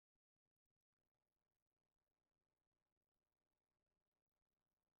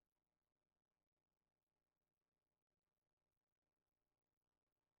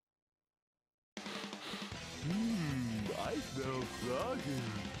smell Froggy.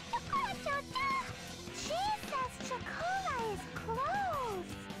 She says Chocola is close.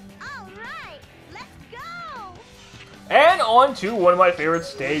 All right, let's go. And on to one of my favorite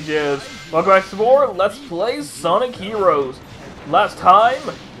stages. Welcome back to more Let's Play Sonic Heroes. Last time,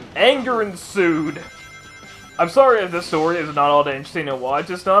 anger ensued. I'm sorry if this story is not all that interesting to watch.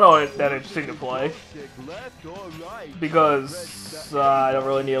 It's not all that interesting to play. Because I don't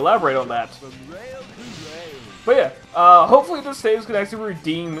really need to elaborate on that. But yeah, hopefully this stage can actually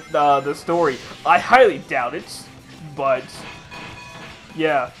redeem the story. I highly doubt it. But,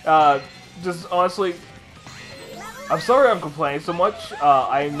 yeah, just honestly, I'm sorry I'm complaining so much.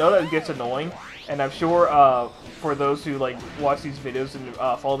 I know that it gets annoying. And I'm sure for those who like watch these videos and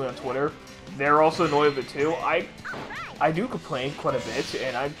follow me on Twitter, they're also annoyed with it too. I do complain quite a bit,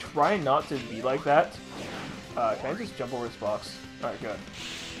 and I'm trying not to be like that. Can I just jump over this box? Alright, good.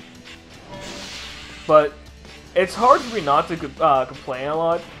 But it's hard for me not to complain a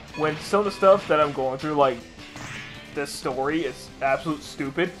lot when some of the stuff that I'm going through, like this story, is absolute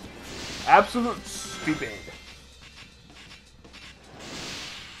stupid. Absolute stupid.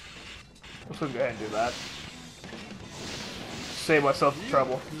 I'm just gonna go ahead and do that. Save myself the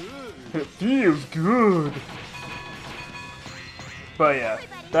trouble. It feels good. But yeah,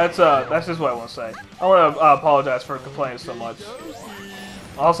 that's just what I want to say. I want to apologize for complaining so much.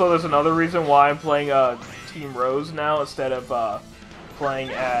 Also, there's another reason why I'm playing Team Rose now instead of playing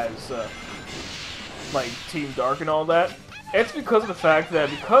as like Team Dark and all that. It's because of the fact that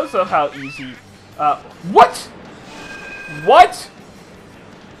because of how easy. What? What?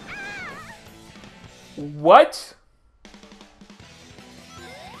 What?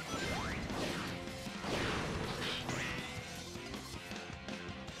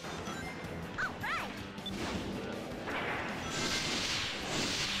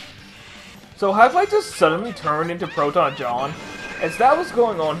 So have I just suddenly turned into Proton John? Is that what's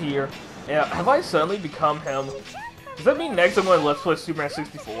going on here? Yeah, have I suddenly become him? Does that mean next I'm going to Let's Play Superman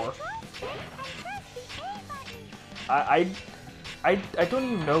 64? I don't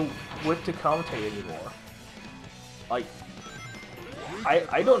even know what to commentate anymore. Like,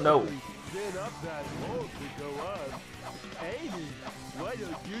 I don't know.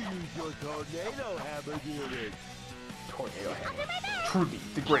 Tornado Hammer. Truly,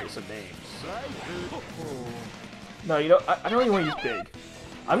 the greatest of names. No, you know, I don't even want to use big.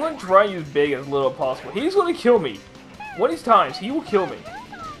 I'm going to try and use big as little as possible. He's going to kill me. One of these times, he will kill me.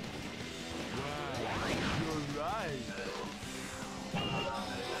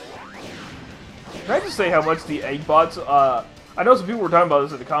 Can I just say how much the egg-bots, I know some people were talking about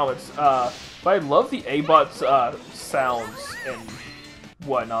this in the comments, but I love the egg-bots, sounds and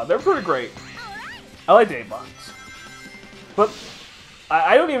whatnot. They're pretty great. I like the egg-bots. But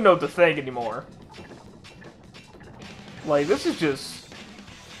I don't even know what to think anymore. Like, this is just...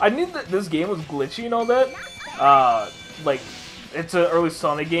 I knew that this game was glitchy and all that. Like, it's an early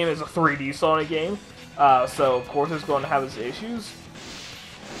Sonic game. It's a 3D Sonic game. So, of course, it's going to have its issues.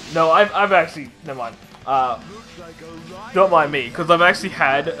 No, I've actually... Never mind. Don't mind me, because I've actually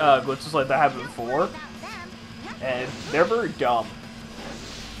had glitches like that happen before. And they're very dumb.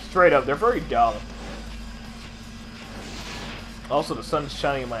 Straight up, they're very dumb. Also, the sun is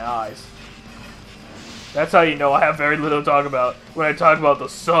shining in my eyes. That's how you know I have very little to talk about when I talk about the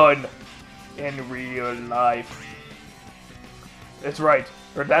sun in real life. It's right.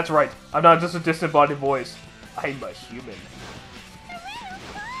 Or that's right. I'm not just a disembodied voice. I'm a human.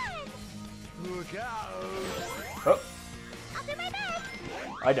 Oh.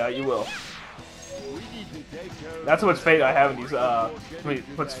 I doubt you will. That's how much faith I have in these,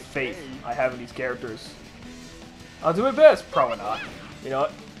 what's faith I have in these characters. I'll do my best. Probably not. You know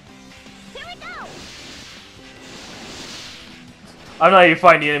what? Here we go. I'm not even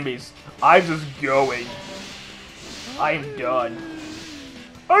fighting the enemies. I'm just going. I'm done.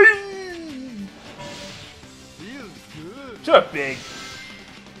 Shut up, Big.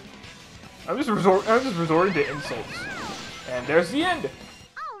 I'm just resorting to insults. And there's the end.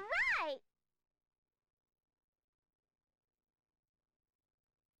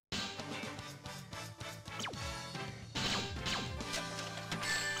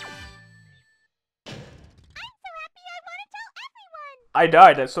 I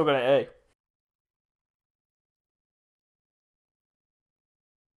died, I still got an A.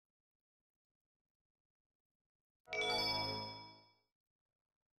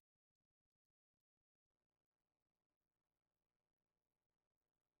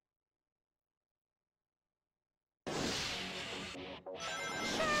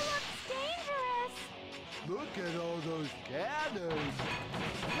 Look at all those cannons.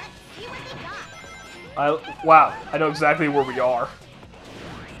 Let's see what they got. Wow, I know exactly where we are.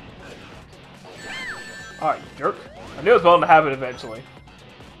 Alright, you jerk. I knew it was bound to happen eventually.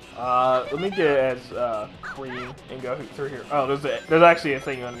 Let me get as Cream and go through here. Oh, there's actually a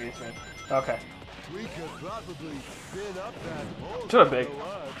thing underneath me. Okay. We could probably spin up that hole. Shut up, Big.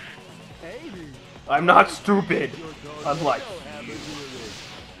 I'm not stupid. Unlike you.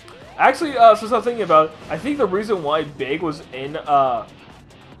 Actually, since I'm thinking about it, I think the reason why Big was in,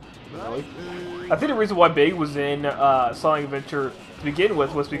 really? I think the reason why Big was in, Sonic Adventure to begin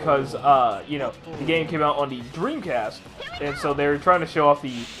with was because, you know, the game came out on the Dreamcast, and so they were trying to show off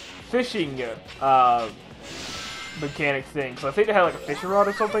the fishing, mechanic thing. So I think they had, like, a fishing rod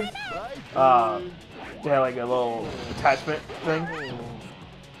or something. They had, like, a little attachment thing.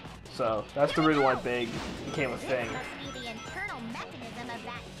 So, that's the reason why Big became a thing.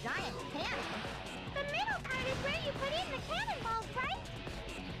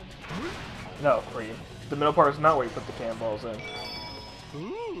 No, Cream. The middle part is not where you put the cannonballs in.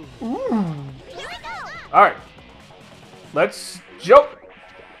 Ooh. Alright. Let's jump!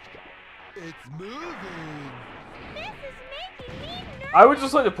 It's moving. I would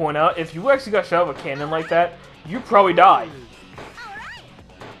just like to point out, if you actually got shot with a cannon like that, you'd probably die.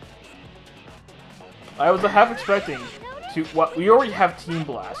 I was half expecting to... What? We already have Team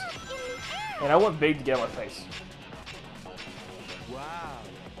Blast. And I want Big to get on my face. Wow,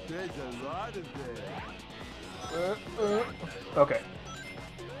 there's a lot of there. Okay.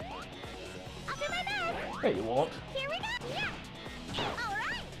 Hey, you won't.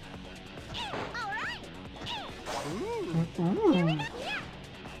 Ooh.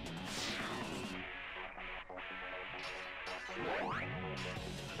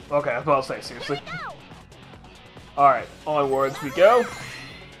 Okay, I was about to say, seriously. Alright, onwards we go.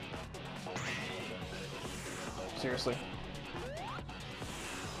 Seriously.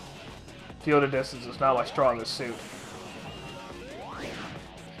 Feel the distance is not my strongest suit.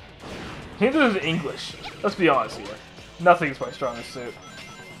 Neither is English. Let's be honest here. Nothing's my strongest suit.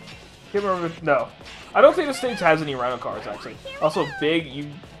 Can't remember. No. I don't think the stage has any Rhino cars, actually. Also, Big, you...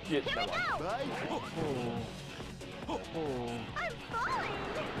 Never mind.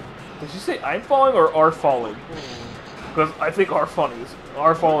 Did she say I'm falling or are falling? Because I think are falling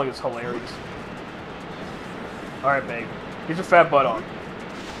is hilarious. Alright, Big. Get your fat butt on.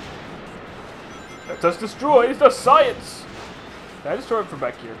 Let us destroy the science! Can I destroy it from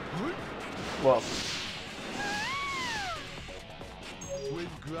back here? Well. When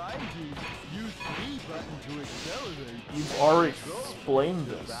grinding, use B button to accelerate. You've already explained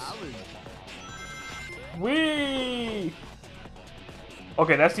this. Whee!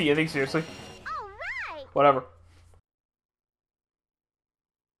 Okay, that's the ending, seriously. Alright! Whatever.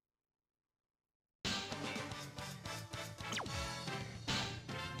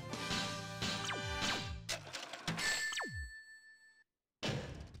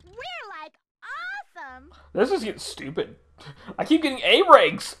 We're like awesome! This is getting stupid. I keep getting A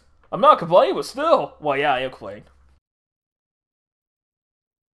ranks! I'm not complaining, but still. Well, yeah, I am complaining.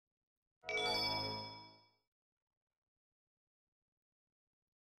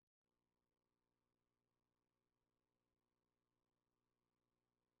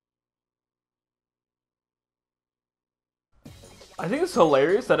 I think it's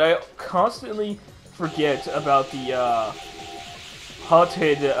hilarious that I constantly forget about the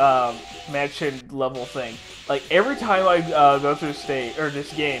haunted mansion level thing. Like every time I go through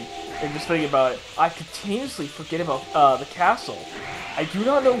this game and just think about it, I continuously forget about the castle. I do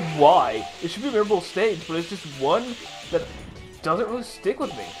not know why. It should be a memorable stage, but it's just one that doesn't really stick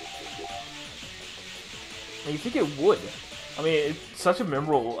with me. And you think it would? I mean, it's such a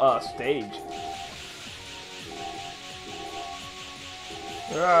memorable stage.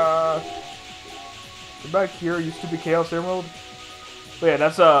 Back here used to be Chaos Emerald. But yeah,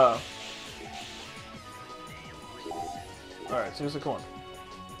 that's Alright, seriously, come on.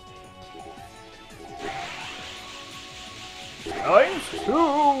 Times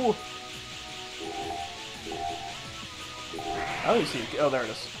 2! I don't even see it. Oh, there it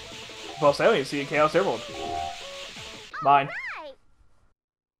is. Well, I don't even see a Chaos Emerald. Mine.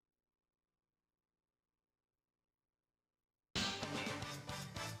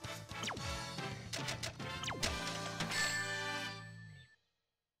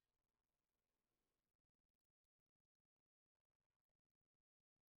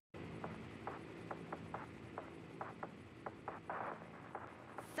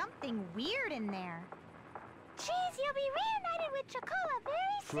 Something weird in there. Jeez, you'll be reunited with Chocola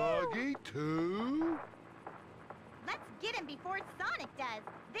very soon. Froggy too? Let's get him before Sonic does.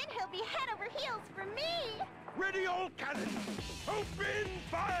 Then he'll be head over heels for me. Ready all cannons! Open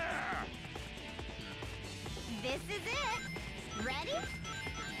fire! This is it. Ready?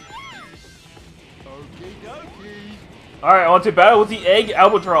 Okie dokie. Alright, on to battle with the Egg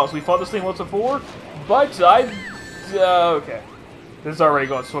Albatross. We fought this thing once before, but okay. This is already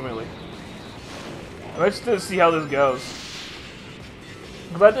going swimmingly. Let's just see how this goes.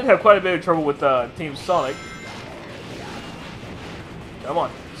 Because I did have quite a bit of trouble with Team Sonic. Come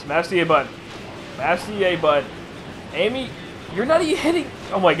on. Smash the A button. Smash the A button. Amy, you're not even hitting...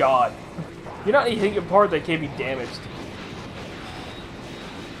 Oh my god. You're not even hitting a part that can't be damaged.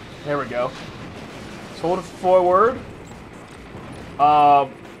 There we go. Let's hold it forward.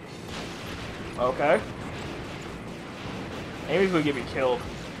 Okay. Amy's gonna get me killed.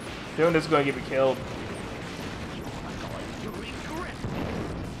 Doing this is gonna get me killed.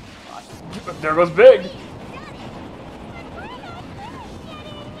 There goes Big.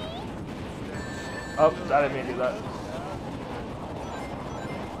 Oh, I didn't mean to do that.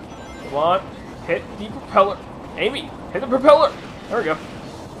 Come on. Hit the propeller. Amy, hit the propeller. There we go.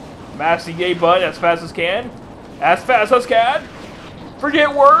 Mash the A button as fast as can. As fast as can.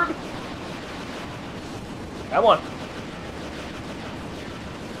 Forget word. Come on.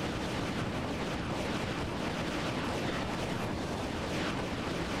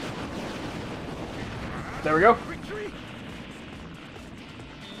 There we go.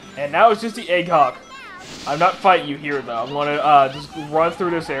 And now it's just the Egg Hawk. I'm not fighting you here though. I'm gonna just run through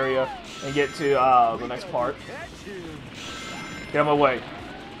this area and get to the next part. Get out of my way.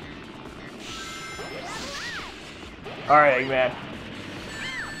 Alright, Eggman.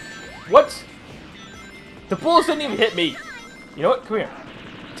 What? The bullets didn't even hit me. You know what? Come here.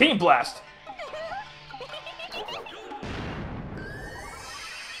 Team Blast.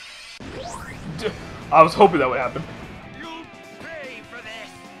 I was hoping that would happen. You'll pay for this.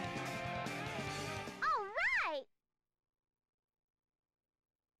 All right.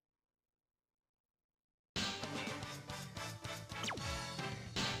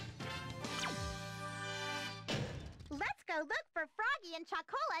 Let's go look for Froggy and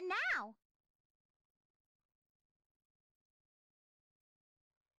Chocola now.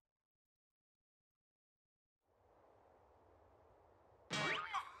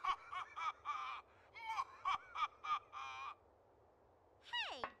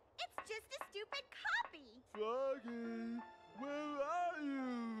 Hey, it's just a stupid copy. Froggy, where are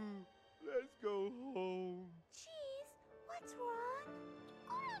you? Let's go home. Cheese, what's wrong?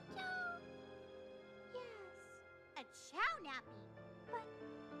 Yes. A chow nappy. But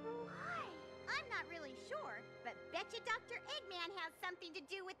why? I'm not really sure, but betcha Dr. Eggman has something to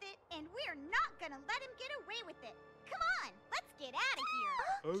do with it, and we're not gonna let him get away with it. Come on, let's get out of here.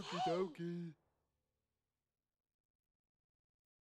 Okie dokie.